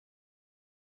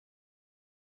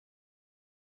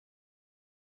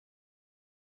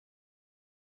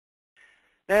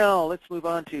Now let's move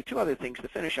on to two other things to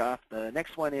finish off. The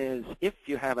next one is if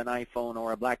you have an iPhone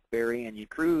or a Blackberry and you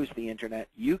cruise the internet,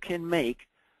 you can make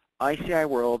ICI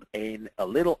World a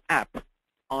little app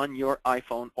on your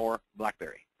iPhone or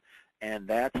Blackberry. And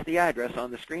that's the address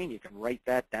on the screen. You can write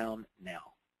that down now.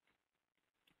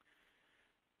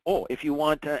 Oh, if you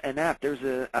want an app, there's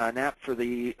an app for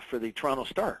the Toronto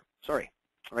Star. Sorry,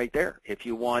 right there. If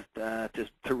you want to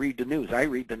read the news, I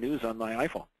read the news on my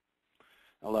iPhone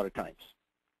a lot of times.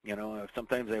 You know,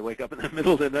 sometimes I wake up in the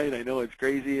middle of the night. I know it's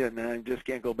crazy, and I just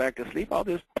can't go back to sleep. I'll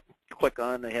just click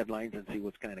on the headlines and see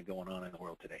what's kind of going on in the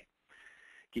world today.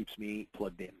 Keeps me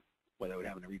plugged in without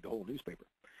having to read the whole newspaper.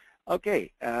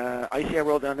 Okay,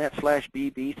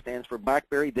 ICIWorld.net/BB stands for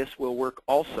Blackberry. This will work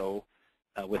also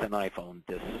with an iPhone,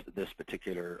 this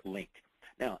particular link.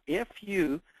 Now, if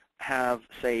you have,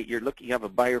 say, you have a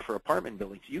buyer for apartment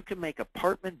buildings, you can make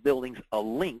apartment buildings a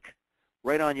link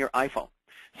right on your iPhone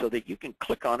so that you can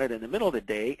click on it in the middle of the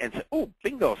day and say, oh,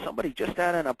 bingo, somebody just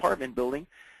had an apartment building.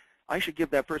 I should give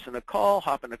that person a call,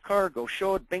 hop in the car, go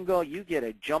show it, bingo, you get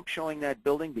a jump showing that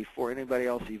building before anybody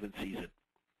else even sees it.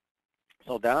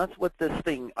 So that's what this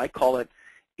thing, I call it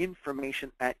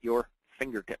information at your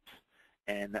fingertips.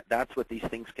 And that's what these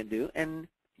things can do. And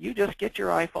you just get your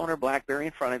iPhone or Blackberry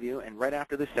in front of you, and right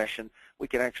after the session, we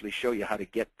can actually show you how to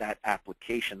get that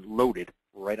application loaded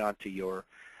right onto your,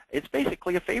 it's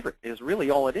basically a favorite is really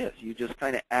all it is. You just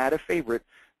kind of add a favorite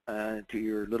to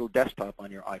your little desktop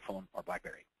on your iPhone or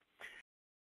Blackberry.